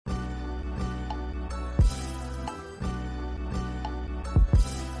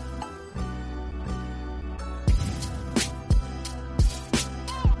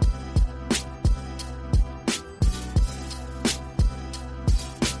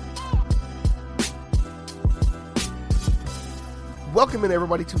Welcome in,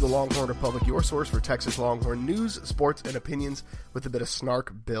 everybody, to the Longhorn Republic, your source for Texas Longhorn news, sports, and opinions with a bit of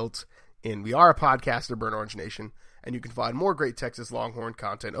snark built in. We are a podcast of Burnt Orange Nation, and you can find more great Texas Longhorn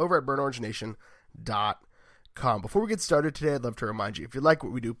content over at BurntOrangeNation.com. Before we get started today, I'd love to remind you, if you like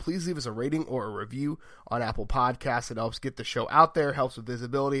what we do, please leave us a rating or a review on Apple Podcasts. It helps get the show out there, helps with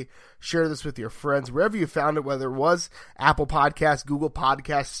visibility. Share this with your friends, wherever you found it, whether it was Apple Podcasts, Google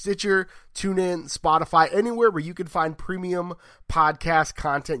Podcasts, Stitcher, TuneIn, Spotify, anywhere where you can find premium podcast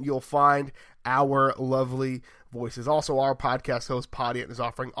content, you'll find our lovely voices. Also, our podcast host, Podiant, is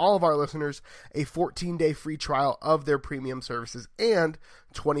offering all of our listeners a 14-day free trial of their premium services and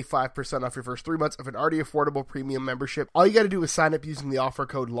 25% off your first 3 months of an already affordable premium membership. All you got to do is sign up using the offer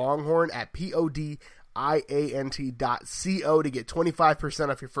code LONGHORN at PODIANT.co to get 25%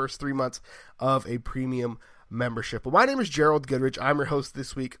 off your first 3 months of a premium membership. Well, my name is Gerald Goodrich. I'm your host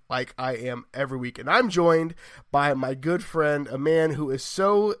this week, like I am every week, and I'm joined by my good friend, a man who is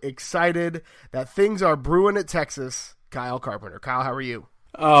so excited that things are brewing at Texas, Kyle Carpenter. Kyle, how are you?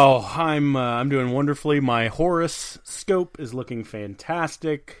 Oh, I'm doing wonderfully. My Horus scope is looking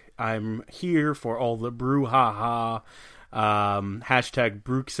fantastic. I'm here for all the brouhaha, hashtag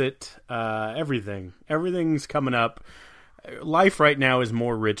Brexit, everything. Everything's coming up. Life right now is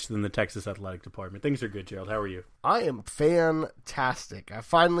more rich than the Texas Athletic Department. Things are good, Gerald. How are you? I am fantastic. I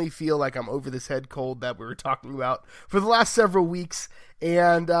finally feel like I'm over this head cold that we were talking about for the last several weeks,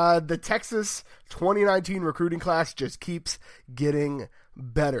 and the Texas 2019 recruiting class just keeps getting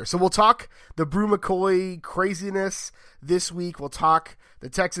better. So we'll talk the Bru McCoy craziness this week. We'll talk the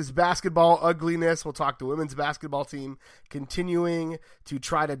Texas basketball ugliness. We'll talk the women's basketball team continuing to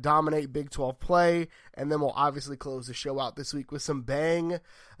try to dominate Big 12 play. And then we'll obviously close the show out this week with some Bang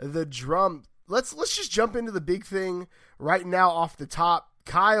the Drum. Let's just jump into the big thing right now off the top.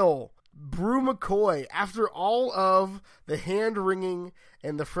 Kyle, Bru McCoy, after all of the hand-wringing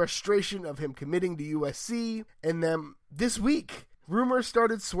and the frustration of him committing to USC, and then this week, rumors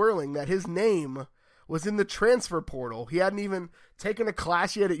started swirling that his name was in the transfer portal. He hadn't even taken a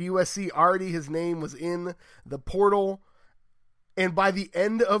class yet at USC. Already his name was in the portal. And by the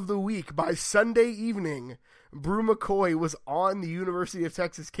end of the week, by Sunday evening, Bru McCoy was on the University of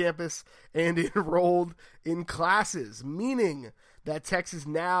Texas campus and enrolled in classes, meaning that Texas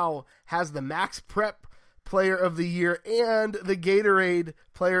now has the Max Prep Player of the Year and the Gatorade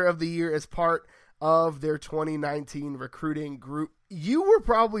Player of the Year as part of their 2019 recruiting group. You were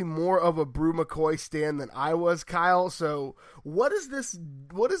probably more of a Bru McCoy stan than I was, Kyle. So what does this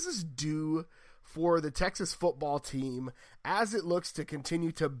do for the Texas football team as it looks to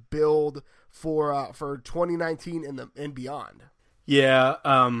continue to build for 2019 and beyond? Yeah,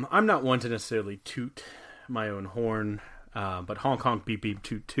 I'm not one to necessarily toot my own horn, but honk honk beep beep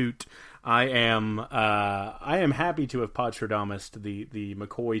toot toot. I am happy to have Podstradamus the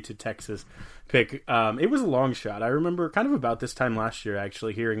McCoy to Texas pick. It was a long shot. I remember kind of about this time last year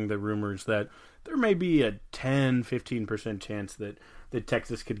actually hearing the rumors that there may be a 10-15% chance that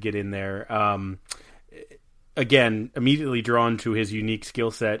Texas could get in there. Again, immediately drawn to his unique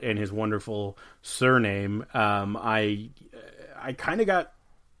skill set and his wonderful surname, I kind of got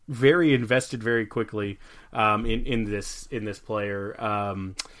very invested very quickly in this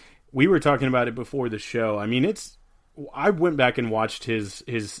player. We were talking about it before the show. I mean, I went back and watched his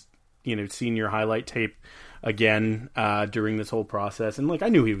senior highlight tape again during this whole process, and I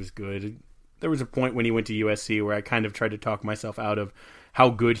knew he was good. There was a point when he went to USC where I kind of tried to talk myself out of how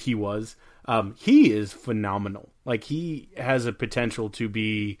good he was. He is phenomenal. He has a potential to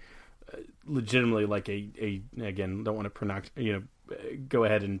be legitimately again, don't want to go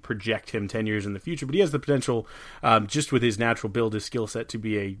ahead and project him 10 years in the future, but he has the potential, just with his natural build, his skill set, to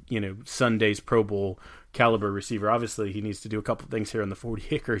be a Sunday's Pro Bowl caliber receiver. Obviously, he needs to do a couple things here on the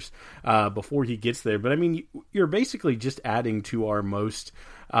 40 acres before he gets there. But I mean, you're basically just adding to our most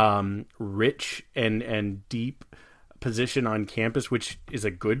rich and deep position on campus, which is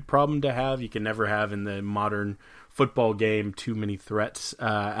a good problem to have. You can never have in the modern football game too many threats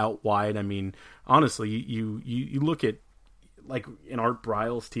out wide. I mean, honestly, you look at in Art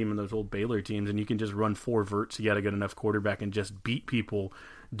Briles' team and those old Baylor teams, and you can just run four verts. You got a good enough quarterback and just beat people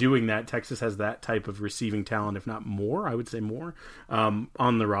doing that. Texas has that type of receiving talent, if not more. I would say more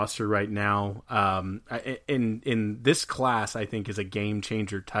on the roster right now. In this class, I think is a game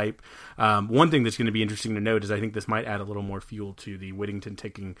changer type. One thing that's going to be interesting to note is I think this might add a little more fuel to the Whittington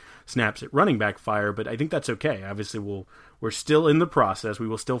taking snaps at running back fire, but I think that's okay. Obviously, we're still in the process. We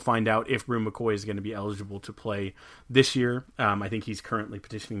will still find out if Bru McCoy is going to be eligible to play this year. I think he's currently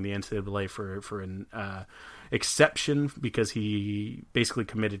petitioning the NCAA for an exception because he basically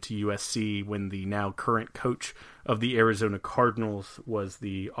committed to USC when the now current coach of the Arizona Cardinals was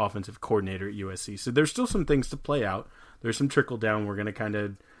the offensive coordinator at USC. So there's still some things to play out. There's some trickle down. We're going to kind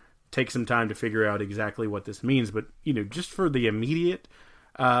of take some time to figure out exactly what this means. But, just for the immediate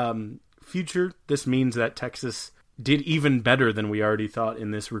future, this means that Texas did even better than we already thought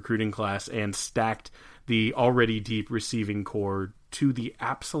in this recruiting class and stacked the already deep receiving core to the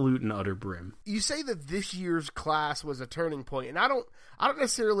absolute and utter brim. You say that this year's class was a turning point, and I don't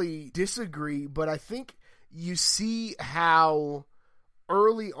necessarily disagree, but I think you see how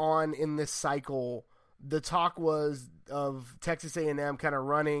early on in this cycle the talk was of Texas A&M kind of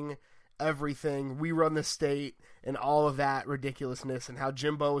running everything. We run the state and all of that ridiculousness, and how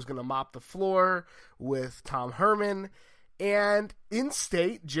Jimbo was going to mop the floor with Tom Herman. And in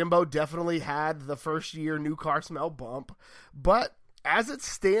state, Jimbo definitely had the first year new car smell bump. But as it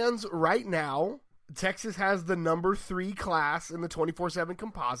stands right now, Texas has the number 3 class in the 24/7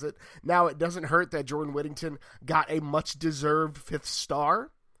 composite. Now, it doesn't hurt that Jordan Whittington got a much-deserved 5th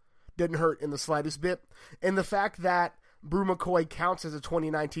star. Didn't hurt in the slightest bit. And the fact that Brew McCoy counts as a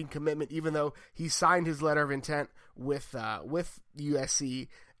 2019 commitment, even though he signed his letter of intent with USC,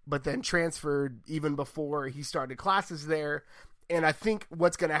 but then transferred even before he started classes there. And I think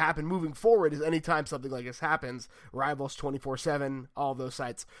what's going to happen moving forward is anytime something like this happens, Rivals 24/7, all those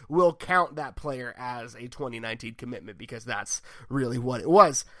sites will count that player as a 2019 commitment because that's really what it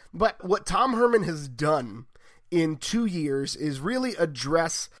was. But what Tom Herman has done in 2 years is really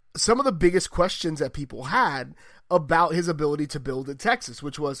address some of the biggest questions that people had about his ability to build at Texas,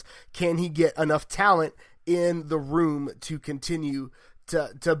 which was, can he get enough talent in the room to continue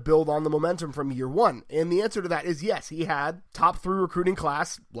to build on the momentum from year one? And the answer to that is yes. He had top 3 recruiting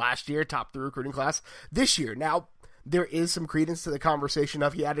class last year, top 3 recruiting class this year. Now, there is some credence to the conversation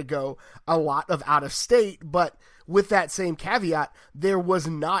of he had to go a lot of out of state, but with that same caveat, there was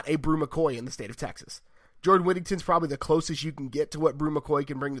not a Brew McCoy in the state of Texas. Jordan Whittington's probably the closest you can get to what Brew McCoy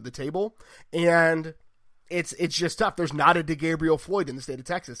can bring to the table, and it's just tough. There's not a DeGabriel Floyd in the state of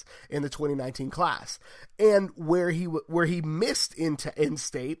Texas in the 2019 class. And where he missed in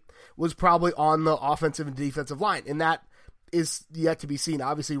state was probably on the offensive and defensive line, and that is yet to be seen.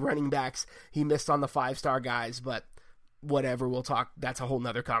 Obviously, running backs, he missed on the 5-star guys, but whatever, we'll talk. That's a whole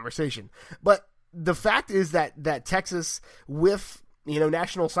nother conversation. But the fact is that Texas, with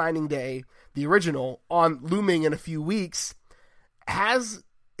National Signing Day, the original, on looming in a few weeks, has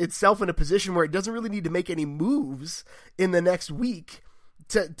itself in a position where it doesn't really need to make any moves in the next week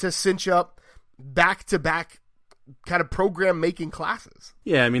to cinch up back-to-back kind of program-making classes.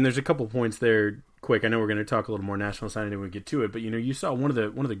 Yeah, I mean, there's a couple points there quick. I know we're going to talk a little more National Signing Day when we get to it, but you saw one of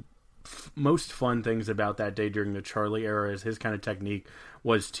the most fun things about that day during the Charlie era is his kind of technique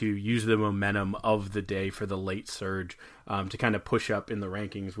was to use the momentum of the day for the late surge to kind of push up in the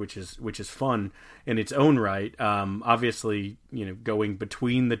rankings, which is fun in its own right. Obviously, going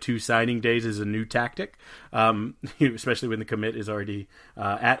between the 2 signing days is a new tactic, especially when the commit is already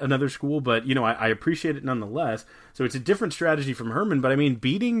at another school. But I appreciate it nonetheless. So it's a different strategy from Herman. But I mean,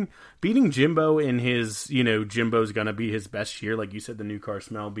 beating Jimbo in his Jimbo's gonna be his best year, like you said, the new car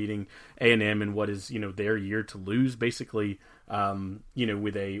smell, beating A&M in what is their year to lose, basically.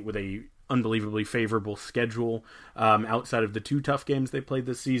 With a unbelievably favorable schedule outside of the 2 tough games they played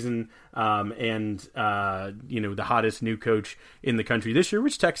this season, and the hottest new coach in the country this year,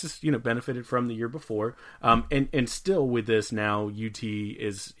 which Texas benefited from the year before, and still with this now UT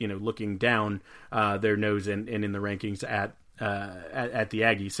is looking down their nose and in the rankings at the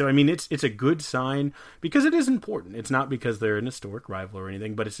Aggies. So I mean, it's a good sign because it is important. It's not because they're an historic rival or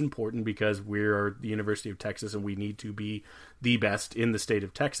anything, but it's important because we are the University of Texas and we need to be the best in the state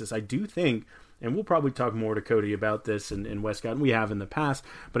of Texas. I do think, and we'll probably talk more to Cody about this in Westcott, and we have in the past,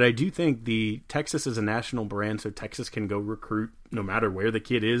 but I do think the Texas is a national brand, so Texas can go recruit no matter where the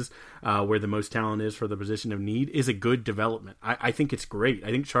kid is, where the most talent is for the position of need, is a good development. I think it's great. I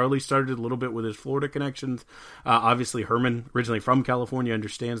think Charlie started a little bit with his Florida connections. Obviously, Herman, originally from California,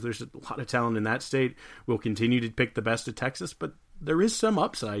 understands there's a lot of talent in that state. We'll continue to pick the best of Texas, but there is some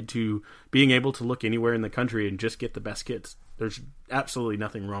upside to being able to look anywhere in the country and just get the best kids. There's absolutely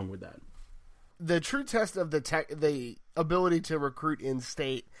nothing wrong with that. The true test of the ability to recruit in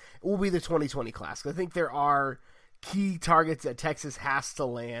state will be the 2020 class. I think there are key targets that Texas has to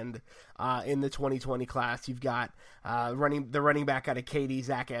land in the 2020 class. You've got the running back out of Katy,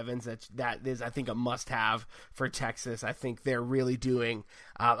 Zach Evans. That is, I think, a must-have for Texas. I think they're really doing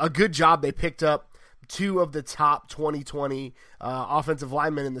a good job. They picked up 2 of the top 2020 offensive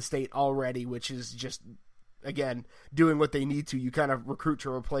linemen in the state already, which is just again, doing what they need to. You kind of recruit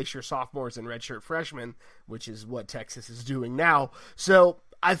to replace your sophomores and redshirt freshmen, which is what Texas is doing now. So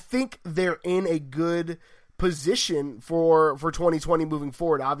I think they're in a good position for 2020 moving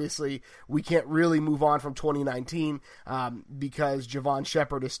forward. Obviously, we can't really move on from 2019 because Javon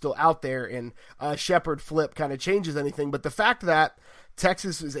Shepard is still out there, and Shepard flip kind of changes anything. But the fact that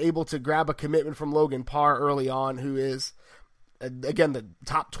Texas is able to grab a commitment from Logan Parr early on, who is, again, the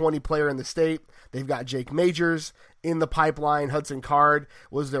top 20 player in the state. They've got Jake Majors in the pipeline. Hudson Card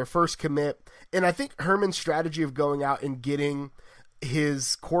was their first commit. And I think Herman's strategy of going out and getting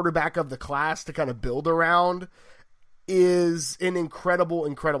his quarterback of the class to kind of build around is an incredible,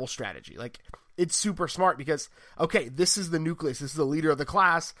 incredible strategy. Like, it's super smart because, okay, this is the nucleus. This is the leader of the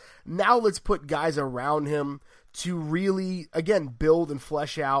class. Now let's put guys around him to really, again, build and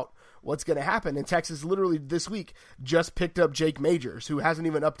flesh out what's going to happen. And Texas literally this week just picked up Jake Majors, who hasn't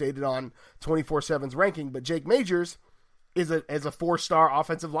even updated on 24/7's ranking, but Jake Majors is a 4-star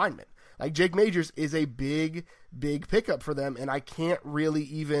offensive lineman. Like, Jake Majors is a big, big pickup for them, and I can't really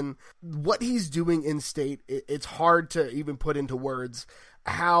even, what he's doing in state, it's hard to even put into words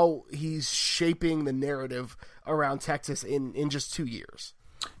how he's shaping the narrative around Texas in just 2 years.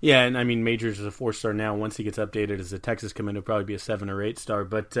 Yeah, and I mean, Majors is a 4-star now. Once he gets updated as a Texas commit, he'll probably be a 7 or 8-star.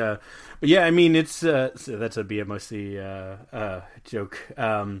 But yeah, I mean, it's so that's a BMOC joke,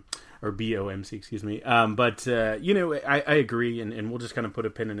 or BOMC, excuse me. But you know, I agree, and we'll just kind of put a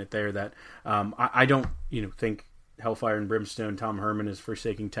pin in it there. That I don't, think Hellfire and Brimstone, Tom Herman is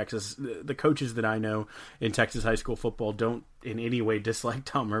forsaking Texas. The coaches that I know in Texas high school football don't in any way dislike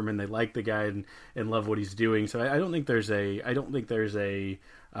Tom Herman. They like the guy and love what he's doing. So I don't think there's a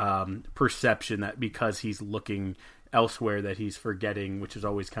perception that because he's looking elsewhere that he's forgetting, which is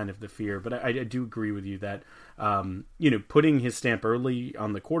always kind of the fear. But I do agree with you that putting his stamp early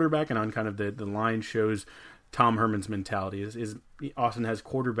on the quarterback and on kind of the line shows Tom Herman's mentality. Is Austin has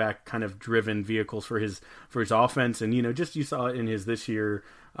quarterback kind of driven vehicles for his offense, and just you saw it in his this year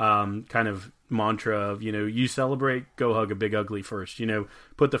kind of mantra of you celebrate, go hug a big ugly first.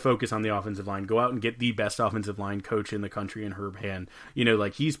 Put the focus on the offensive line. Go out and get the best offensive line coach in the country in Herb Hand.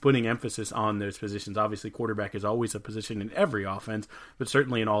 Like, he's putting emphasis on those positions. Obviously, quarterback is always a position in every offense, but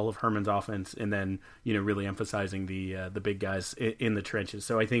certainly in all of Herman's offense. And then really emphasizing the big guys in the trenches.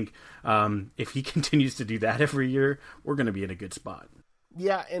 So I think if he continues to do that every year, we're going to be in a good spot.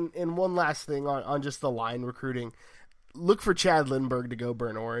 Yeah, and one last thing on just the line recruiting. Look for Chad Lindbergh to go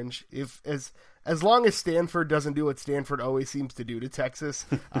burn orange. As long as Stanford doesn't do what Stanford always seems to do to Texas,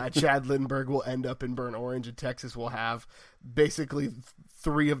 Chad Lindbergh will end up in burn orange, and Texas will have basically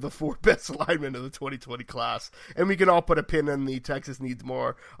 3 of the 4 best linemen of the 2020 class. And we can all put a pin in the Texas needs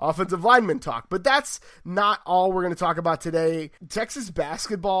more offensive lineman talk. But that's not all we're going to talk about today. Texas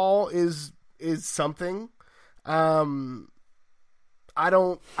basketball is something. I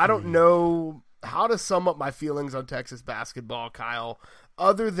don't know how to sum up my feelings on Texas basketball, Kyle,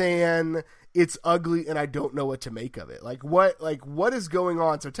 other than it's ugly and I don't know what to make of it. What is going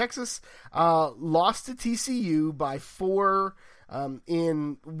on? So Texas lost to TCU by 4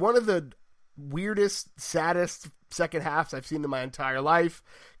 in one of the weirdest, saddest second halves I've seen in my entire life.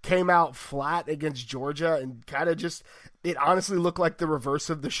 Came out flat against Georgia and kind of just, it honestly looked like the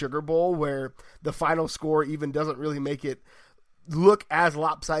reverse of the Sugar Bowl, where the final score even doesn't really make it look as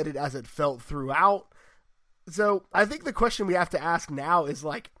lopsided as it felt throughout. So I think the question we have to ask now is,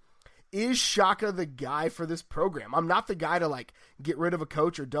 is Shaka the guy for this program? I'm not the guy to get rid of a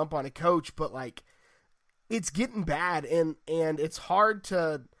coach or dump on a coach, but it's getting bad and it's hard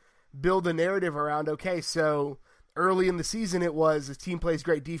to build a narrative around, okay, so early in the season it was this team plays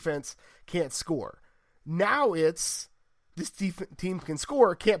great defense, can't score. Now it's this team can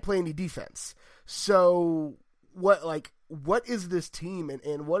score, can't play any defense. So what is this team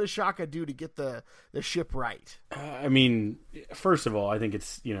and what does Shaka do to get the ship right? I mean, first of all, I think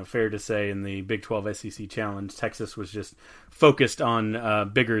it's fair to say in the Big 12 SEC Challenge, Texas was just focused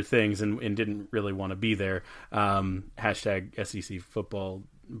on bigger things and didn't really want to be there. Hashtag SEC football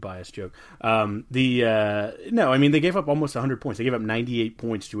bias joke. No, I mean, they gave up almost 100 points. They gave up 98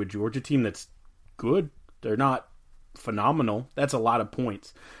 points to a Georgia team that's good. They're not phenomenal. That's a lot of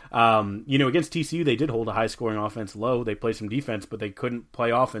points. Against TCU, they did hold a high-scoring offense low. They played some defense, but they couldn't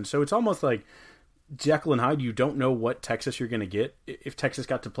play offense. So it's almost like Jekyll and Hyde. You don't know what Texas you're going to get. If Texas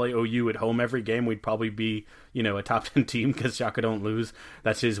got to play OU at home every game, we'd probably be, a top 10 team because Shaka don't lose.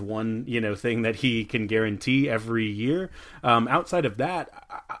 That's his one, thing that he can guarantee every year. Outside of that,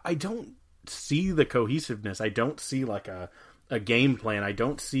 I don't see the cohesiveness. I don't see a a game plan. I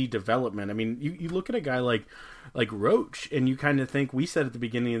don't see development. I mean, you look at a guy like Roach, and you kind of think, we said at the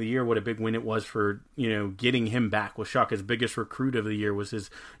beginning of the year what a big win it was for, getting him back. Was Shaka's biggest recruit of the year, was his,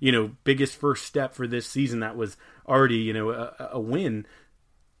 biggest first step for this season. That was already, a win.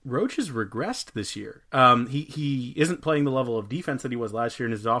 Roach has regressed this year. He isn't playing the level of defense that he was last year,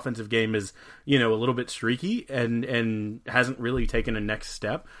 and his offensive game is, a little bit streaky and hasn't really taken a next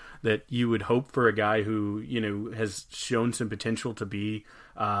step that you would hope for a guy who, has shown some potential to be,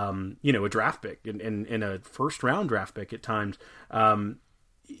 a draft pick and a first round draft pick at times.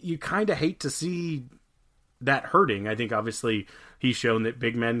 You kind of hate to see that hurting. I think obviously he's shown that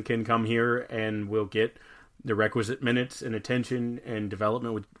big men can come here and will get the requisite minutes and attention and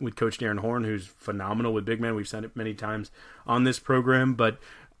development with Coach Darren Horn, who's phenomenal with big men. We've said it many times on this program, but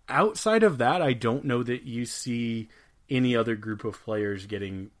outside of that, I don't know that you see any other group of players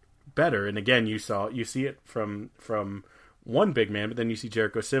getting better. And again, you see it from one big man, but then you see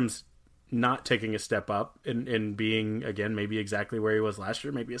Jericho Sims not taking a step up and being, again, maybe exactly where he was last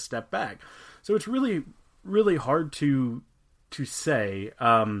year, maybe a step back. So it's really, really hard to say.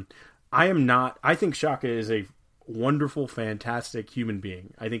 I think Shaka is a wonderful, fantastic human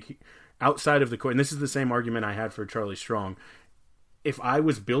being. I think outside of the court, and this is the same argument I had for Charlie Strong. If I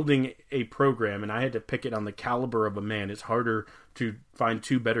was building a program and I had to pick it on the caliber of a man, it's harder to find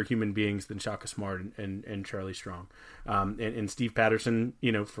two better human beings than Shaka Smart and Charlie Strong. And Steve Patterson,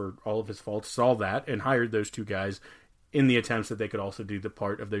 for all of his faults, saw that and hired those two guys in the attempts that they could also do the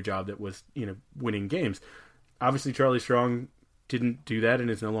part of their job that was, winning games. Obviously, Charlie Strong didn't do that and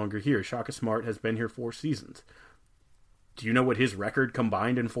is no longer here. Shaka Smart has been here 4 seasons. Do you know what his record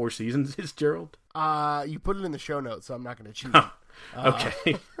combined in 4 seasons is, Gerald? You put it in the show notes, so I'm not going to choose it.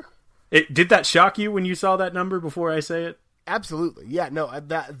 Okay. Did that shock you when you saw that number before I say it? Absolutely. Yeah, no,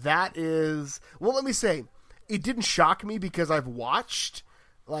 that is... Well, let me say, it didn't shock me because I've watched,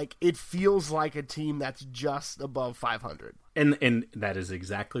 it feels like a team that's just above 500. And that is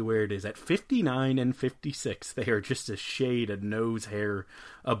exactly where it is. At 59 and 56, they are just a shade, a nose hair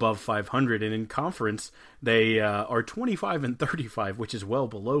above 500. And in conference, they are 25 and 35, which is well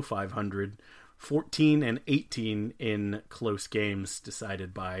below 500. 14 and 18 in close games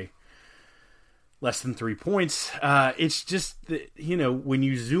decided by less than 3 points. It's just, when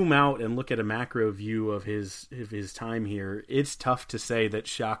you zoom out and look at a macro view of his time here, it's tough to say that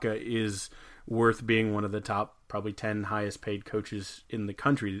Shaka is worth being one of the top probably 10 highest paid coaches in the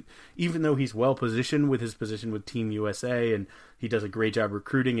country, even though he's well positioned with his position with Team USA and he does a great job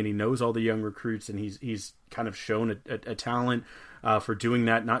recruiting and he knows all the young recruits and he's kind of shown a talent for doing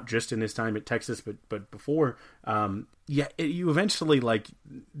that, not just in his time at Texas, but before. You eventually,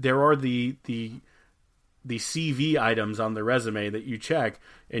 there are the CV items on the resume that you check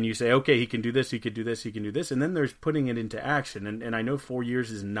and you say, okay, he can do this, he could do this, he can do this. And then there's putting it into action. And I know 4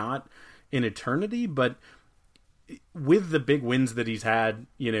 years is not an eternity, but with the big wins that he's had,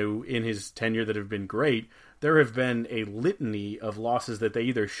 in his tenure that have been great, there have been a litany of losses that they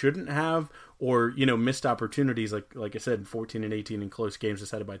either shouldn't have or, missed opportunities. Like I said, 14 and 18 in close games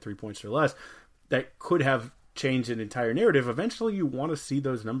decided by 3 points or less that could have changed an entire narrative. Eventually you want to see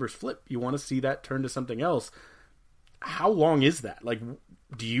those numbers flip. You want to see that turn to something else. How long is that?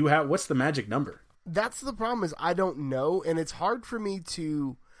 What's the magic number? That's the problem, is I don't know. And it's hard for me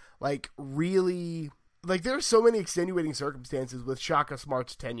to really, there are so many extenuating circumstances with Shaka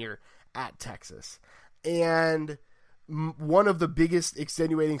Smart's tenure at Texas. And one of the biggest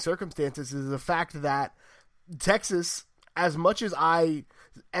extenuating circumstances is the fact that Texas, as high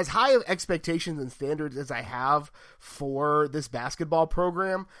of expectations and standards as I have for this basketball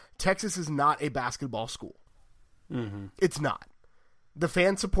program, Texas is not a basketball school. Mm-hmm. It's not. The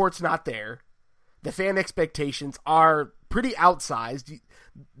fan support's not there. The fan expectations are pretty outsized.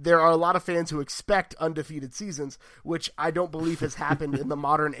 There are a lot of fans who expect undefeated seasons, which I don't believe has happened in the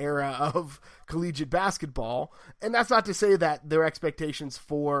modern era of collegiate basketball. And that's not to say that their expectations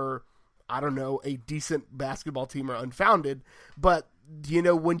for, a decent basketball team are unfounded. But,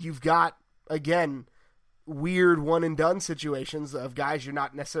 when you've got, again, weird one-and-done situations of guys you're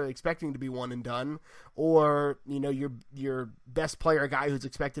not necessarily expecting to be one-and-done, or, your best player, a guy who's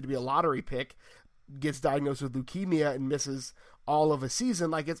expected to be a lottery pick, gets diagnosed with leukemia and misses all of a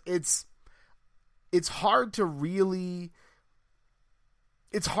season, it's hard to really,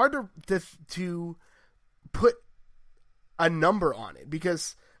 it's hard to put a number on it,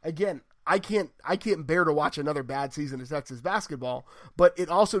 because again, I can't bear to watch another bad season of Texas basketball, but it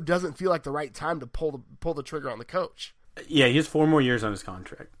also doesn't feel like the right time to pull the trigger on the coach. Yeah, he has 4 more years on his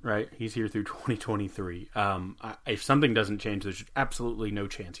contract, right? He's here through 2023. If something doesn't change, there's absolutely no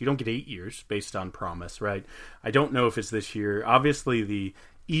chance. You don't get 8 years based on promise, right? I don't know if it's this year. Obviously, the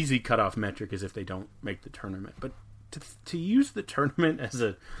easy cutoff metric is if they don't make the tournament. But to use the tournament as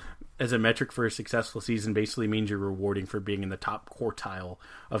a metric for a successful season basically means you're rewarding for being in the top quartile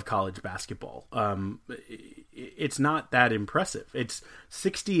of college basketball. It's not that impressive. It's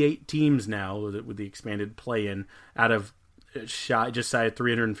 68 teams now with the expanded play-in out of just shy of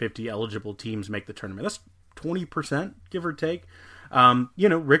 350 eligible teams make the tournament. That's 20%, give or take.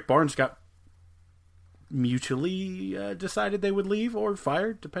 Rick Barnes got mutually decided they would leave or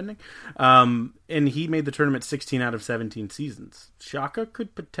fired, depending. And he made the tournament 16 out of 17 seasons. Shaka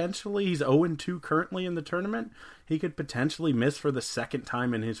could potentially, he's 0-2 currently in the tournament. He could potentially miss for the second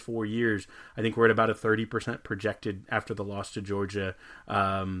time in his 4 years. I think we're at about a 30% projected after the loss to Georgia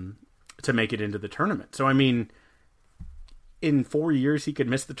to make it into the tournament. So, I mean, in 4 years, he could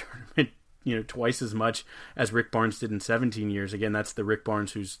miss the tournament twice as much as Rick Barnes did in 17 years. Again, that's the Rick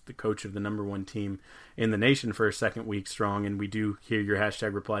Barnes who's the coach of the number 1 team in the nation for a second week strong, and we do hear your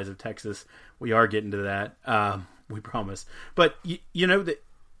hashtag replies of Texas. We are getting to that. We promise. But,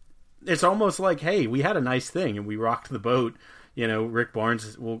 it's almost like, hey, we had a nice thing, and we rocked the boat. Rick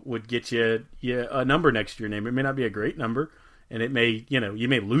Barnes would get you a number next to your name. It may not be a great number, and it may, you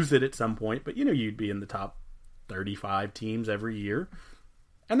may lose it at some point, but, you'd be in the top 35 teams every year.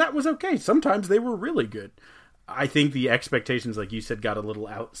 And that was okay. Sometimes they were really good. I think the expectations, like you said, got a little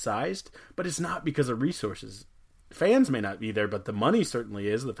outsized, but it's not because of resources. Fans may not be there, but the money certainly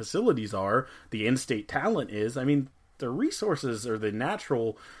is. The facilities are. The in-state talent is. I mean, the resources or the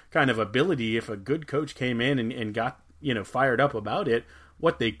natural kind of ability, if a good coach came in and got, fired up about it,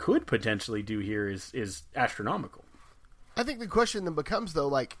 what they could potentially do here is astronomical. I think the question then becomes, though,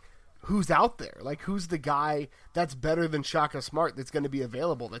 like, who's out there? Like, who's the guy that's better than Shaka Smart that's going to be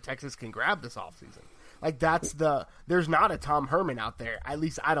available that Texas can grab this offseason? Like, there's not a Tom Herman out there. At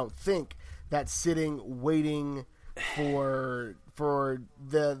least I don't think that's sitting waiting for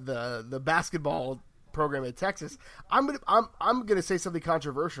the basketball program at Texas. I'm gonna say something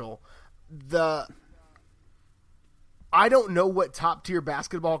controversial. I don't know what top tier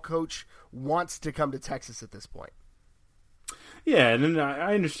basketball coach wants to come to Texas at this point. Yeah, and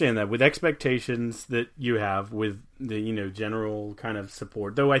I understand that with expectations that you have with the general kind of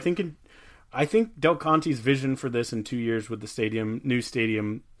support. Though I think Del Conte's vision for this in 2 years with the new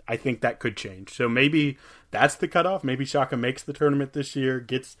stadium, I think that could change. So maybe that's the cutoff. Maybe Shaka makes the tournament this year,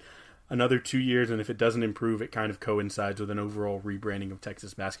 gets another 2 years, and if it doesn't improve, it kind of coincides with an overall rebranding of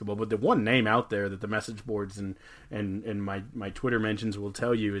Texas basketball. But the one name out there that the message boards and my Twitter mentions will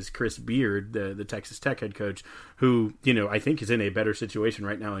tell you is Chris Beard, the Texas Tech head coach, who I think is in a better situation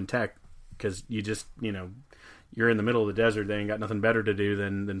right now in Tech because you just you're in the middle of the desert. They ain't got nothing better to do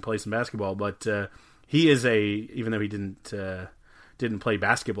than play some basketball. But he is even though he didn't play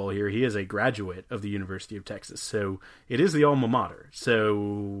basketball here, he is a graduate of the University of Texas. So it is the alma mater.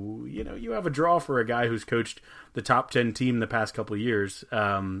 So, you have a draw for a guy who's coached the top 10 team the past couple of years,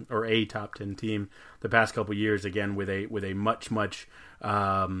 or a top 10 team the past couple of years, again, with a much, much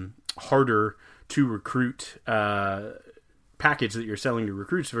harder to recruit package that you're selling to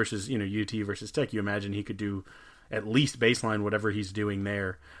recruits versus, UT versus Tech. You imagine he could do at least baseline whatever he's doing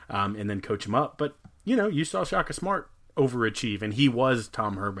there and then coach him up. But, you saw Shaka Smart overachieve, and he was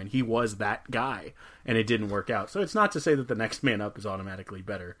Tom Herman. He was that guy, and it didn't work out. So it's not to say that the next man up is automatically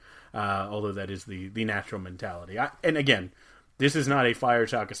better, although that is the natural mentality. And again, this is not a Fire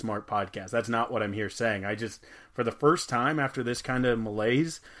Shaka Smart podcast. That's not what I'm here saying. I just, for the first time after this kind of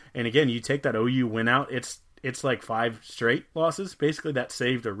malaise, and again, you take that OU win out, it's like 5 straight losses. Basically, that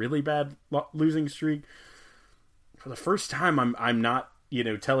saved a really bad losing streak. For the first time, I'm not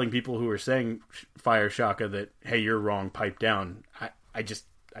telling people who are saying Fire Shaka that, hey, you're wrong, pipe down. I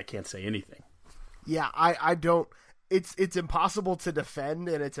can't say anything. Yeah, I don't. It's impossible to defend,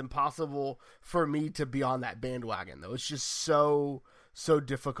 and it's impossible for me to be on that bandwagon, though. It's just so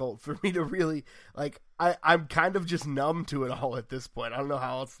difficult for me to really, I'm kind of just numb to it all at this point. I don't know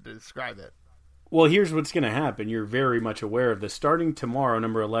how else to describe it. Well, here's what's going to happen. You're very much aware of this. Starting tomorrow,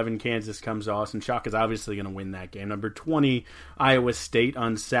 number 11, Kansas comes to Austin. Shaka's obviously going to win that game. Number 20, Iowa State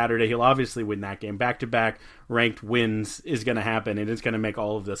on Saturday. He'll obviously win that game. Back-to-back ranked wins is going to happen, and it's going to make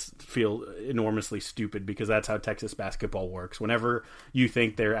all of this feel enormously stupid because that's how Texas basketball works. Whenever you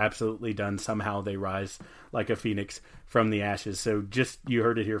think they're absolutely done, somehow they rise like a phoenix from the ashes. So you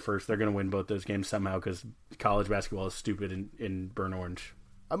heard it here first. They're going to win both those games somehow because college basketball is stupid in burnt orange.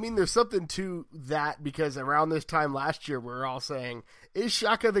 I mean, there's something to that because around this time last year, we were all saying, is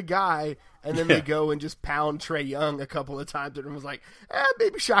Shaka the guy? And then they go and just pound Trae Young a couple of times, and it was like,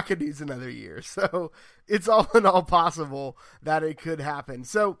 maybe Shaka needs another year. So it's all in all possible that it could happen.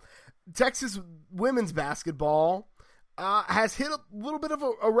 So Texas women's basketball has hit a little bit of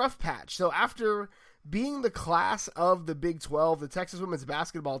a rough patch. So after being the class of the Big 12, the Texas women's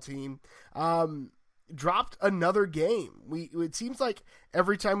basketball team dropped another game. It seems like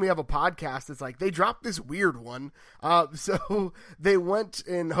every time we have a podcast, it's like they dropped this weird one. So they went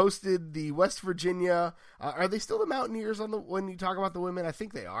and hosted the West Virginia. Are they still the Mountaineers when you talk about the women? I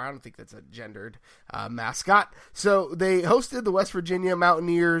think they are. I don't think that's a gendered mascot. So they hosted the West Virginia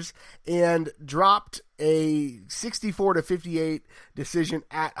Mountaineers and dropped a 64-58 decision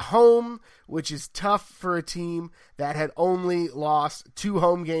at home, which is tough for a team that had only lost 2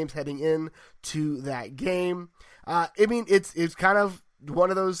 home games heading in to that game. I mean, it's kind of one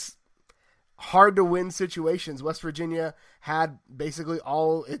of those hard to win situations. West Virginia had basically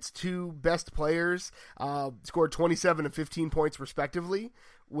all its 2 best players scored 27 and 15 points respectively,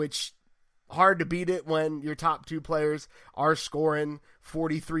 which hard to beat it when your top 2 players are scoring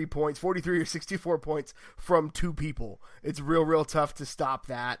 43 or 64 points from 2 people. It's real tough to stop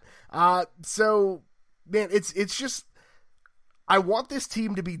that. So man, it's just, I want this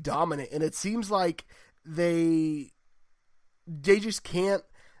team to be dominant, and it seems like they just can't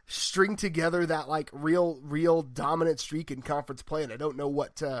string together that like real dominant streak in conference play, and I don't know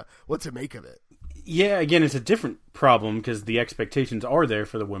what to make of it. Yeah, again, it's a different problem because the expectations are there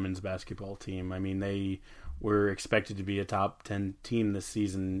for the women's basketball team. I mean, they were expected to be a top 10 team this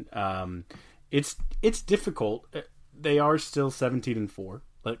season. It's difficult. They are still 17-4.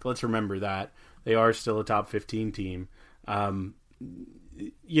 Let's remember that. They are still a top 15 team. They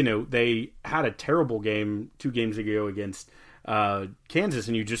had a terrible game 2 games ago against Kansas,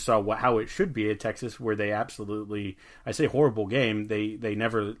 and you just saw how it should be at Texas, where they absolutely, I say horrible game, they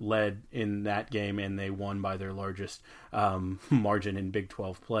never led in that game, and they won by their largest margin in Big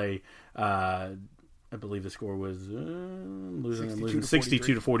 12 play. I believe the score was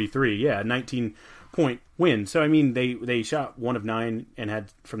 62-43. Yeah, 19-point win. So I mean, they shot 1 of 9 and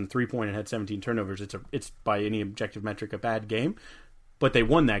had from the 3-point and had 17 turnovers. It's by any objective metric a bad game. But they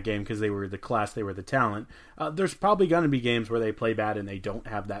won that game because they were the class, they were the talent. There's probably going to be games where they play bad and they don't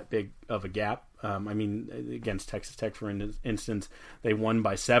have that big of a gap. I mean, against Texas Tech, for instance, they won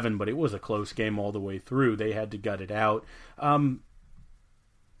by 7, but it was a close game all the way through. They had to gut it out.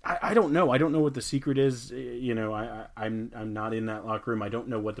 I don't know. I don't know what the secret is. I'm not in that locker room. I don't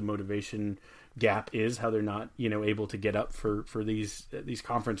know what the motivation gap is, how they're not, able to get up for these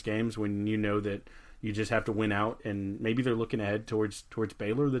conference games when you know that you just have to win out, and maybe they're looking ahead towards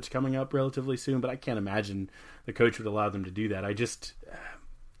Baylor that's coming up relatively soon, but I can't imagine the coach would allow them to do that. I just,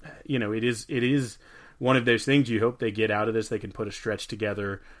 it is one of those things. You hope they get out of this. They can put a stretch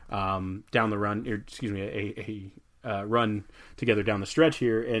together down the run, a run together down the stretch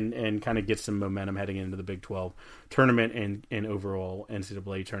here and kind of get some momentum heading into the Big 12 tournament and overall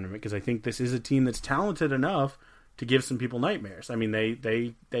NCAA tournament, because I think this is a team that's talented enough to give some people nightmares. I mean,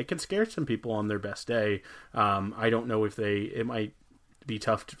 they can scare some people on their best day. I don't know if it might be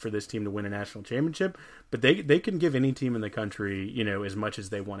tough for this team to win a national championship, but they can give any team in the country, as much as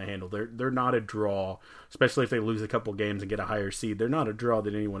they want to handle. They're not a draw, especially if they lose a couple games and get a higher seed. They're not a draw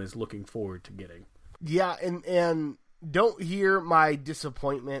that anyone is looking forward to getting. Yeah, and don't hear my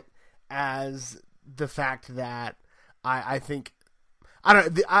disappointment as the fact that I think,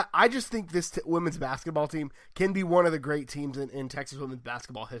 I just think this women's basketball team can be one of the great teams in Texas women's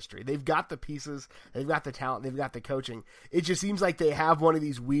basketball history. They've got the pieces, they've got the talent, they've got the coaching. It just seems like they have one of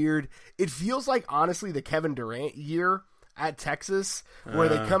these weird, it feels like, honestly, the Kevin Durant year at Texas, where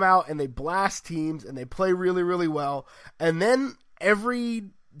they come out and they blast teams and they play really, really well, and then every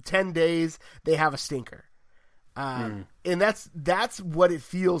 10 days they have a stinker. And that's what it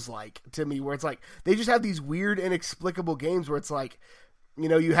feels like to me, where it's like they just have these weird, inexplicable games where it's like,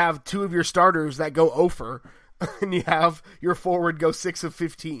 you have 2 of your starters that go 0 and you have your forward go 6 of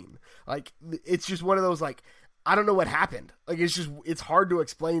 15. Like, it's just one of those, like, I don't know what happened. Like, it's hard to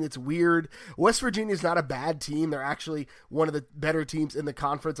explain. It's weird. West Virginia is not a bad team. They're actually one of the better teams in the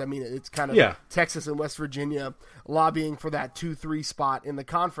conference. I mean, it's kind of Texas and West Virginia lobbying for that 2-3 spot in the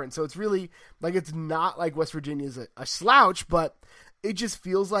conference. So it's really, like, it's not like West Virginia is a slouch, but it just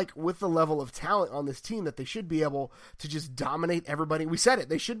feels like with the level of talent on this team that they should be able to just dominate everybody. We said it.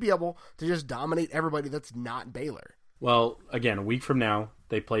 They should be able to just dominate everybody that's not Baylor. Well, again, a week from now,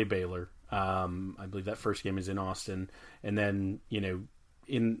 they play Baylor. I believe that first game is in Austin. And then,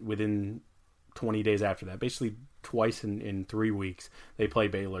 within 20 days after that. Basically, twice in 3 weeks, they play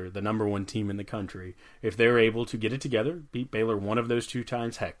Baylor, the number one team in the country. If they're able to get it together, beat Baylor one of those 2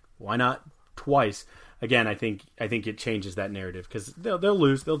 times, heck, why not twice? Again, I think it changes that narrative because they'll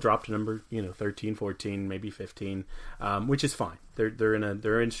lose, they'll drop to number 13, 14, maybe 15, which is fine.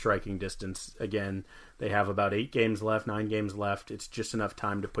 They're in striking distance. Again, they have about 9 games left. It's just enough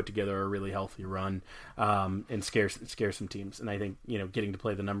time to put together a really healthy run and scare some teams. And I think getting to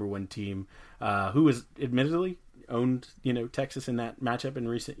play the number one team, who has admittedly owned Texas in that matchup in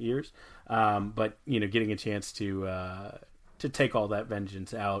recent years, but getting a chance to take all that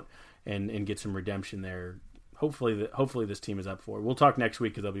vengeance out and get some redemption there. Hopefully this team is up for it. We'll talk next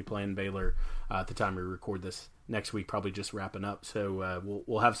week because they'll be playing Baylor at the time we record this next week, probably just wrapping up. So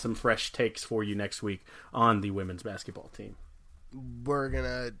we'll have some fresh takes for you next week on the women's basketball team. We're going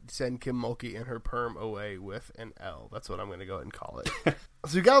to send Kim Mulkey and her perm away with an L. That's what I'm going to go ahead and call it.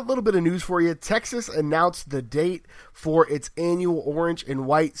 So we got a little bit of news for you. Texas announced the date for its annual orange and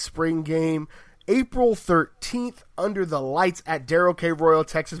white spring game. April 13th, under the lights at Darrell K. Royal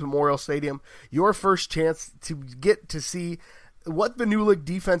Texas Memorial Stadium. Your first chance to get to see what the new look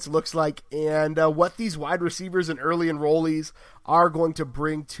defense looks like and what these wide receivers and early enrollees are going to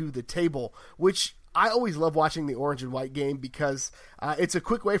bring to the table, which I always love watching the orange and white game because it's a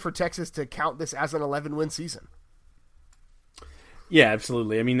quick way for Texas to count this as an 11-win season. Yeah,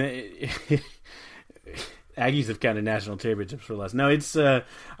 absolutely. I mean, Aggies have counted national championships for less. No, it's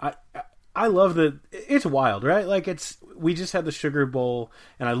I love that. It's wild, right? Like we just had the Sugar Bowl,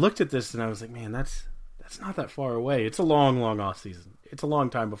 and I looked at this and I was like, man, that's not that far away. It's a long, long off season. It's a long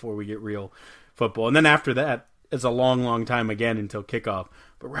time before we get real football, and then after that, it's a long, long time again until kickoff.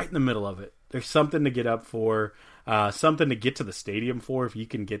 But right in the middle of it, there's something to get up for, something to get to the stadium for. If you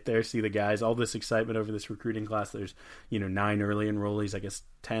can get there, see the guys, all this excitement over this recruiting class. There's 9 early enrollees, I guess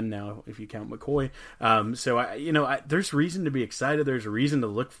 10 now if you count McCoy. So there's reason to be excited. There's a reason to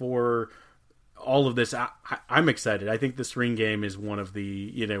look for all of this. I'm excited. I think the spring game is one of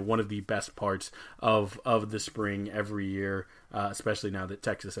the best parts of the spring every year, especially now that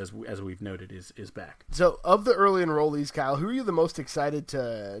Texas, as we've noted, is back. So, of the early enrollees, Kyle, who are you the most excited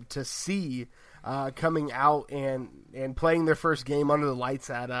to see coming out and playing their first game under the lights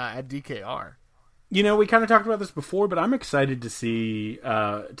at DKR? We kind of talked about this before, but I'm excited to see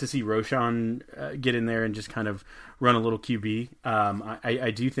Roschon get in there and just kind of run a little QB. I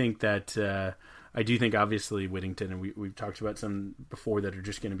do think that. I do think, obviously, Whittington, and we've talked about some before that are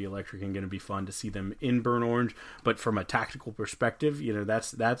just going to be electric and going to be fun to see them in burnt orange. But from a tactical perspective,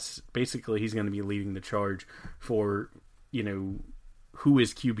 that's basically he's going to be leading the charge for, who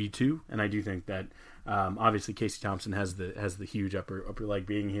is QB2. And I do think that, obviously, Casey Thompson has the huge upper leg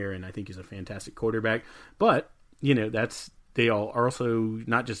being here, and I think he's a fantastic quarterback. But, they all are also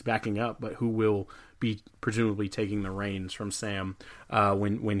not just backing up, but who will be presumably taking the reins from Sam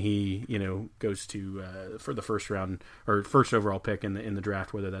when he goes to for the first round or first overall pick in the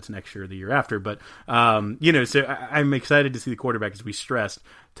draft, whether that's next year or the year after. But so I'm excited to see the quarterback. As we stressed,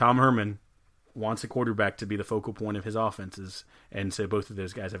 Tom Herman wants a quarterback to be the focal point of his offenses, and so both of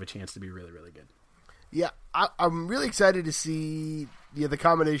those guys have a chance to be really, really good. Yeah, I'm really excited to see the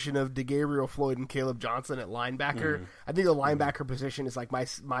combination of DeGabriel Floyd and Caleb Johnson at linebacker. Mm-hmm. I think the linebacker position is like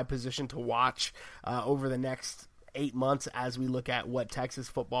my position to watch over the next 8 months as we look at what Texas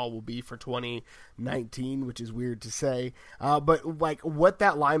football will be for 2019, which is weird to say. But like what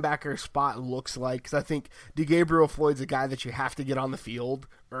that linebacker spot looks like, because I think DeGabriel Floyd's a guy that you have to get on the field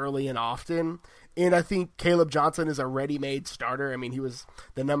early and often. And I think Caleb Johnson is a ready-made starter. I mean, he was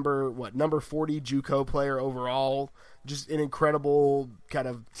the number 40 JUCO player overall, just an incredible kind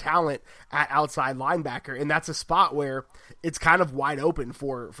of talent at outside linebacker. And that's a spot where it's kind of wide open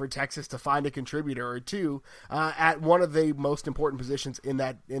for Texas to find a contributor or two at one of the most important positions in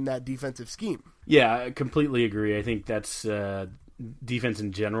that defensive scheme. Yeah, I completely agree. I think that's defense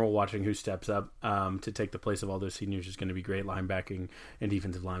in general, watching who steps up to take the place of all those seniors is going to be great. Linebacking and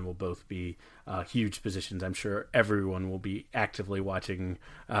defensive line will both be huge positions. I'm sure everyone will be actively watching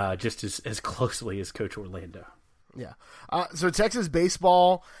just as closely as Coach Orlando. Yeah. So Texas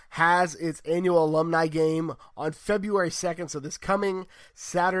baseball has its annual alumni game on February 2nd. So this coming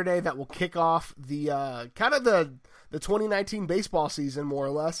Saturday, that will kick off the kind of the 2019 baseball season, more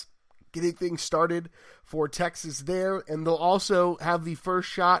or less, getting things started for Texas there. And they'll also have the first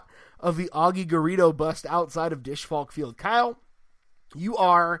shot of the Augie Garrido bust outside of Dish Falk Field. Kyle, you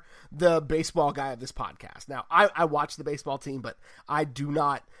are the baseball guy of this podcast. Now, I watch the baseball team, but I do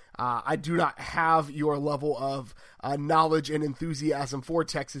not I do not have your level of knowledge and enthusiasm for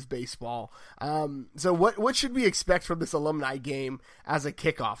Texas baseball. So what should we expect from this alumni game as a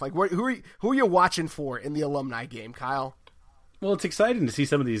kickoff? Like, who are you watching for in the alumni game, Kyle? Well, it's exciting to see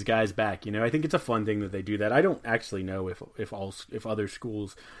some of these guys back. I think it's a fun thing that they do that. I don't actually know if other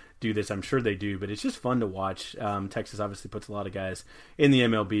schools do this. I'm sure they do, but it's just fun to watch. Texas obviously puts a lot of guys in the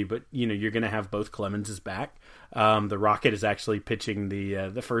MLB, but you're going to have both Clemens back. The Rocket is actually pitching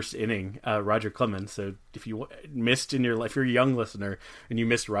the first inning, Roger Clemens. So if you missed in your life, if you're a young listener and you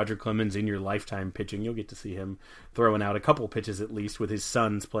missed Roger Clemens in your lifetime pitching, you'll get to see him throwing out a couple pitches at least with his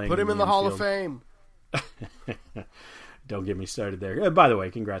sons playing. Put him in the Hall of Fame. Don't get me started there. By the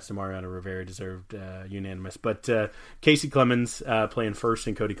way, congrats to Mariano Rivera, deserved unanimous. But Casey Clemens playing first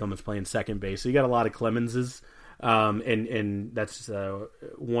and Cody Clemens playing second base. So you got a lot of Clemenses. And that's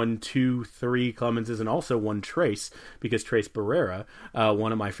 1, 2, 3 Clemenses and also one Trace, because Trace Barrera,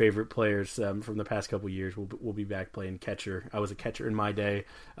 one of my favorite players from the past couple of years, will be back playing catcher. I was a catcher in my day,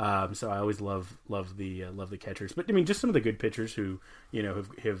 so I always love the catchers. But I mean, just some of the good pitchers who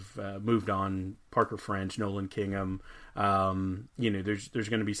have moved on. Parker French, Nolan Kingham. There's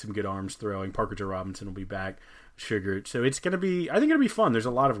going to be some good arms throwing. Parker Joe Robinson will be back. Sugar. So it's going to be, I think it'll be fun. There's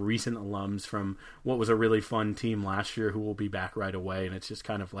a lot of recent alums from what was a really fun team last year who will be back right away. And it's just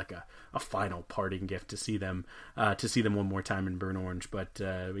kind of like a final parting gift to see them one more time in Burnt Orange. But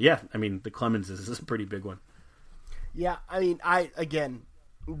the Clemens is a pretty big one. Yeah. I mean,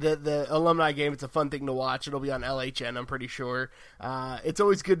 the alumni game, it's a fun thing to watch. It'll be on LHN, I'm pretty sure. It's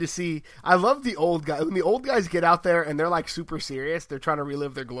always good to see. I love the old guys. When the old guys get out there and they're like super serious, they're trying to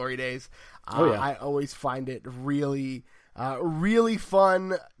relive their glory days. I always find it really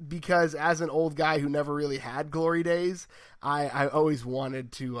fun, because as an old guy who never really had glory days, I always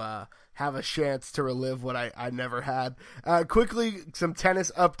wanted to have a chance to relive what I never had. Quickly, some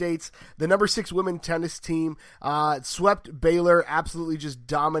tennis updates. The number 6 women tennis team swept Baylor, absolutely just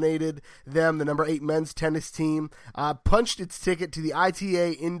dominated them. The number 8 men's tennis team punched its ticket to the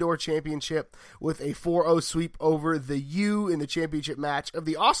ITA Indoor Championship with a 4-0 sweep over the U in the championship match of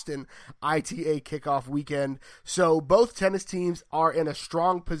the Austin ITA kickoff weekend. So both tennis teams are in a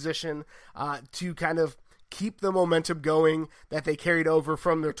strong position to kind of keep the momentum going that they carried over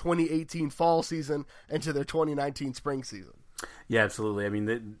from their 2018 fall season into their 2019 spring season. Yeah, absolutely. I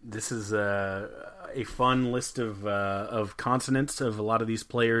mean, this is a fun list of consonants of a lot of these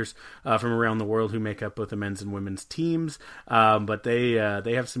players from around the world who make up both the men's and women's teams. But they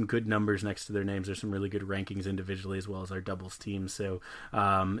have some good numbers next to their names. There's some really good rankings individually as well as our doubles team. So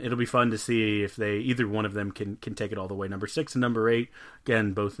it'll be fun to see if either one of them can take it all the way. Number 6 and number 8,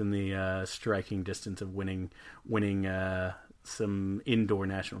 again, both in the striking distance of winning some indoor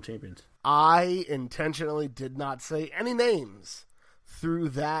national champions. I intentionally did not say any names through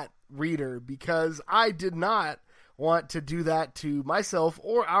that reader because I did not want to do that to myself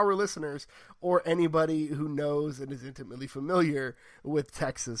or our listeners or anybody who knows and is intimately familiar with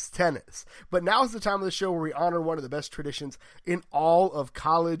Texas tennis. But now is the time of the show where we honor one of the best traditions in all of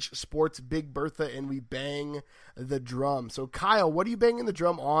college sports, Big Bertha, and we bang the drum. So Kyle, what are you banging the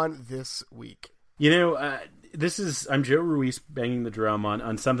drum on this week? I'm Joe Ruiz banging the drum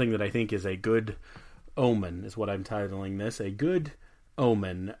on something that I think is a good omen, is what I'm titling this. A good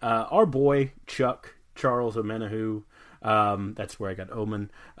omen. Our boy, Chuck Charles Omenihu, that's where I got omen,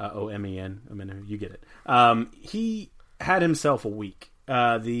 O-M-E-N, Omenihu, you get it. He had himself a week.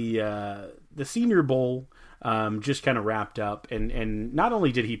 The Senior Bowl just kind of wrapped up, and not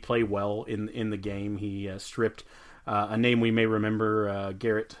only did he play well in the game, he stripped a name we may remember,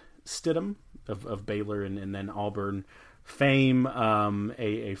 Garrett Stidham, of Baylor and then Auburn fame,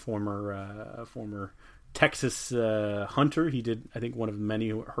 a former Texas hunter. He did, I think, one of the many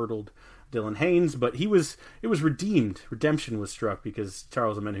who hurdled Dylan Haynes, but it was redeemed. Redemption was struck because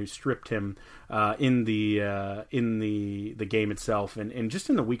Charles Omenihu stripped him in the game itself, and just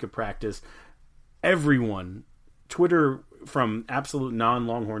in the week of practice, everyone, Twitter from absolute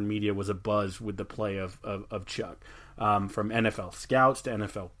non-Longhorn media, was abuzz with the play of Chuck. From NFL scouts to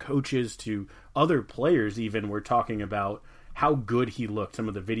NFL coaches to other players even were talking about how good he looked. Some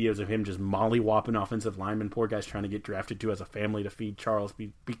of the videos of him just molly-whopping offensive linemen, poor guys trying to get drafted to as a family to feed Charles,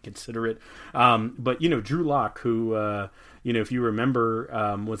 be considerate. But, Drew Lock, who, if you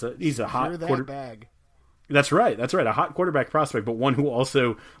remember, he's a hot quarterback. That's right. That's right. A hot quarterback prospect, but one who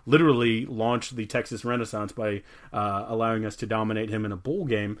also literally launched the Texas Renaissance by allowing us to dominate him in a bowl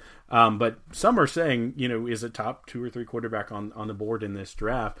game. But some are saying, is a top 2 or 3 quarterback on the board in this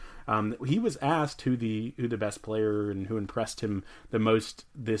draft. He was asked who the best player and who impressed him the most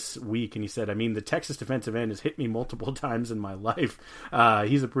this week, and he said, the Texas defensive end has hit me multiple times in my life.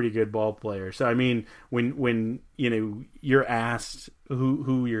 He's a pretty good ball player. So when you're asked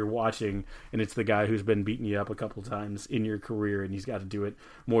who you're watching, and it's the guy who's been beating you up a couple times in your career, and he's got to do it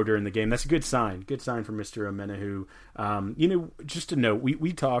more during the game, that's a good sign. Good sign for Mr. Omenihu. Just to note,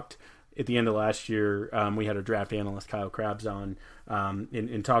 we talked at the end of last year. We had a draft analyst, Kyle Krabs, on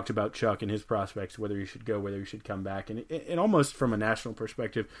and talked about Chuck and his prospects, whether he should go, whether he should come back, and almost from a national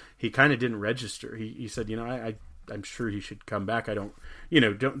perspective, he kind of didn't register. He said, I'm sure he should come back. I don't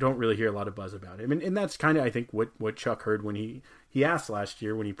really hear a lot of buzz about him, and that's kind of, I think, what Chuck heard when he asked last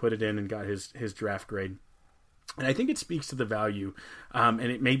year when he put it in and got his draft grade. And I think it speaks to the value, and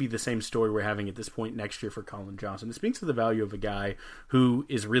it may be the same story we're having at this point next year for Colin Johnson. It speaks to the value of a guy who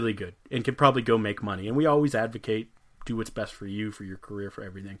is really good and can probably go make money. And we always advocate do what's best for you, for your career, for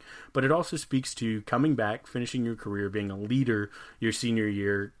everything. But it also speaks to coming back, finishing your career, being a leader your senior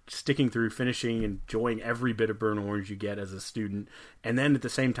year, sticking through, finishing, enjoying every bit of burnt orange you get as a student, and then at the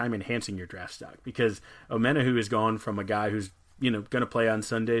same time enhancing your draft stock. Because Omenihu has gone from a guy who's going to play on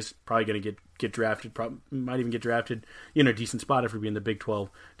Sundays, probably going to get drafted, might even get drafted, decent spot after being the Big 12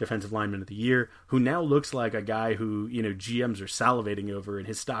 Defensive Lineman of the Year, who now looks like a guy who, GMs are salivating over, and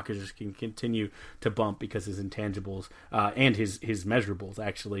his stock is just going to continue to bump because his intangibles and his measurables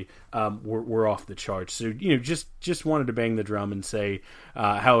actually were off the charts. So, just wanted to bang the drum and say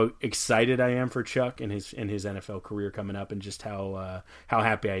how excited I am for Chuck and his NFL career coming up, and just how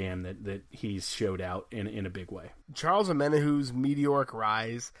happy I am that he's showed out in a big way. Charles Omenihu's meteoric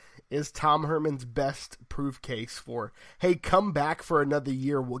rise is Tom Herman's best proof case for, hey, come back for another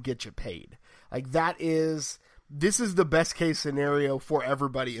year, we'll get you paid. Like, this is the best case scenario for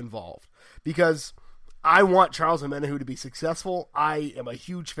everybody involved, because I want Charles Omenihu to be successful. I am a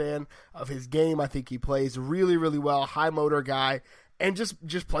huge fan of his game. I think he plays really, really well, high motor guy, and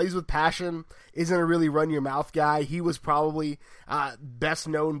just plays with passion, isn't a really run-your-mouth guy. He was probably best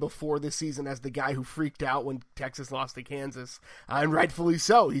known before this season as the guy who freaked out when Texas lost to Kansas, and rightfully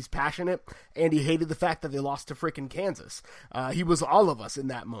so. He's passionate, and he hated the fact that they lost to freaking Kansas. He was all of us in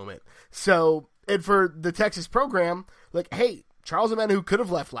that moment. So, and for the Texas program, like, hey, Charles Omenihu could have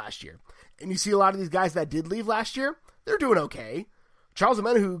left last year. And you see a lot of these guys that did leave last year, they're doing okay. Charles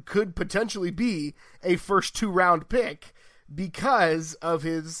Omenihu could potentially be a first 2-round pick because of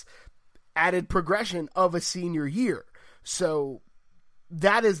his added progression of a senior year. So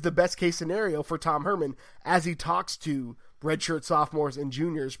that is the best case scenario for Tom Herman as he talks to redshirt sophomores and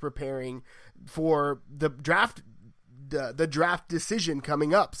juniors preparing for the draft decision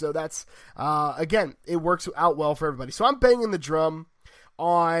coming up. So that's, again, it works out well for everybody. So I'm banging the drum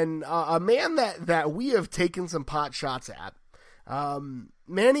on a man that we have taken some pot shots at.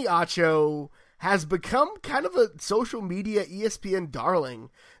 Manny Acho has become kind of a social media ESPN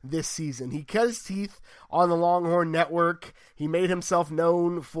darling this season. He cut his teeth on the Longhorn Network. He made himself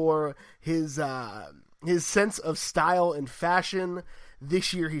known for his sense of style and fashion.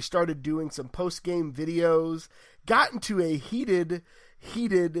 This year he started doing some post-game videos, got into a heated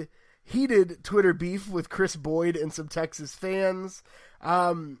Twitter beef with Chris Boyd and some Texas fans,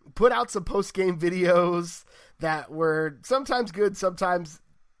 put out some post-game videos that were sometimes good, sometimes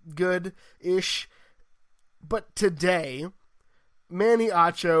good-ish. But today, Manny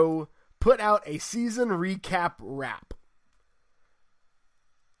Acho put out a season recap rap,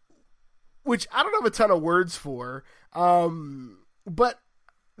 which I don't have a ton of words for, but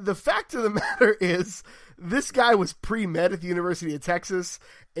the fact of the matter is this guy was pre-med at the University of Texas,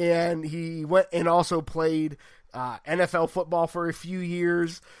 and he went and also played NFL football for a few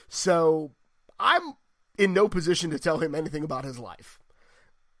years, so I'm in no position to tell him anything about his life.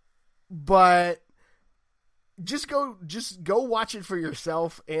 But just go watch it for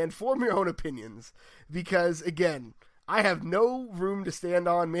yourself and form your own opinions, because again, I have no room to stand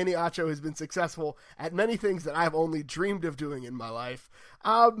on. Manny Acho has been successful at many things that I've only dreamed of doing in my life.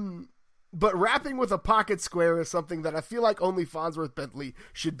 But rapping with a pocket square is something that I feel like only Farnsworth Bentley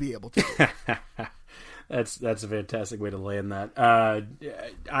should be able to do. That's a fantastic way to land that.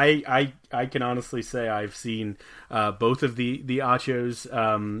 I can honestly say I've seen both of the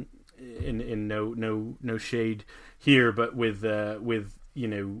Achos, in no shade here, but with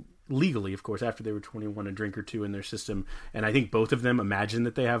legally, of course, after they were 21, a drink or two in their system. And I think both of them imagine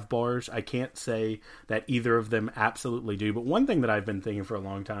that they have bars. I can't say that either of them absolutely do. But one thing that I've been thinking for a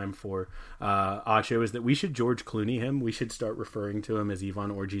long time for Acho is that we should George Clooney him. We should start referring to him as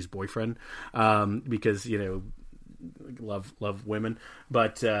Yvonne Orji's boyfriend, because, love women.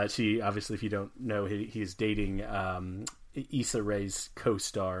 But she, obviously, if you don't know, he's dating Issa Rae's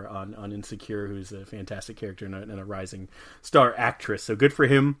co-star on Insecure, who's a fantastic character and a rising star actress. So good for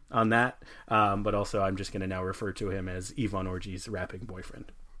him on that. But also, I'm just going to now refer to him as Yvonne Orji's rapping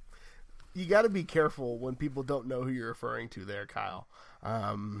boyfriend. You got to be careful when people don't know who you're referring to there, Kyle.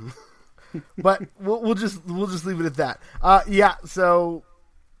 But we'll just leave it at that. Yeah. So,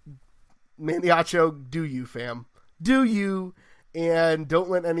 Manny Acho, do you, fam? Do you? And don't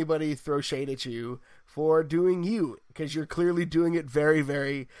let anybody throw shade at you for doing you, because you're clearly doing it very,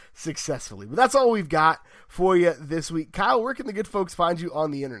 very successfully. But that's all we've got for you this week. Kyle, where can the good folks find you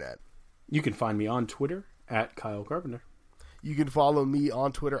on the internet? You can find me on Twitter at Kyle Carpenter. You can follow me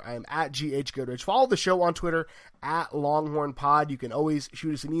on Twitter. I am at GHGoodrich. Follow the show on Twitter at LonghornPod. You can always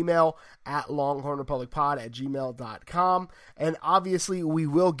shoot us an email at longhornrepublicpod@gmail.com. And obviously, we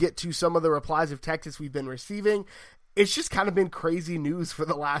will get to some of the replies of Texas we've been receiving. It's just kind of been crazy news for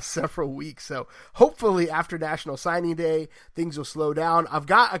the last several weeks. So hopefully after National Signing Day, things will slow down. I've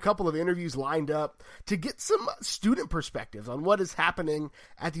got a couple of interviews lined up to get some student perspectives on what is happening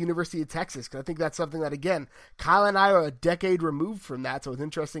at the University of Texas, because I think that's something that, again, Kyle and I are a decade removed from that. So it's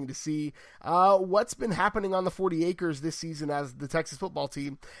interesting to see what's been happening on the 40 acres this season as the Texas football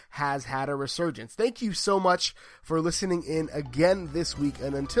team has had a resurgence. Thank you so much for listening in again this week.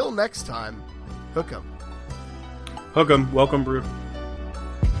 And until next time, hook 'em. Hook 'em. Welcome, Brew.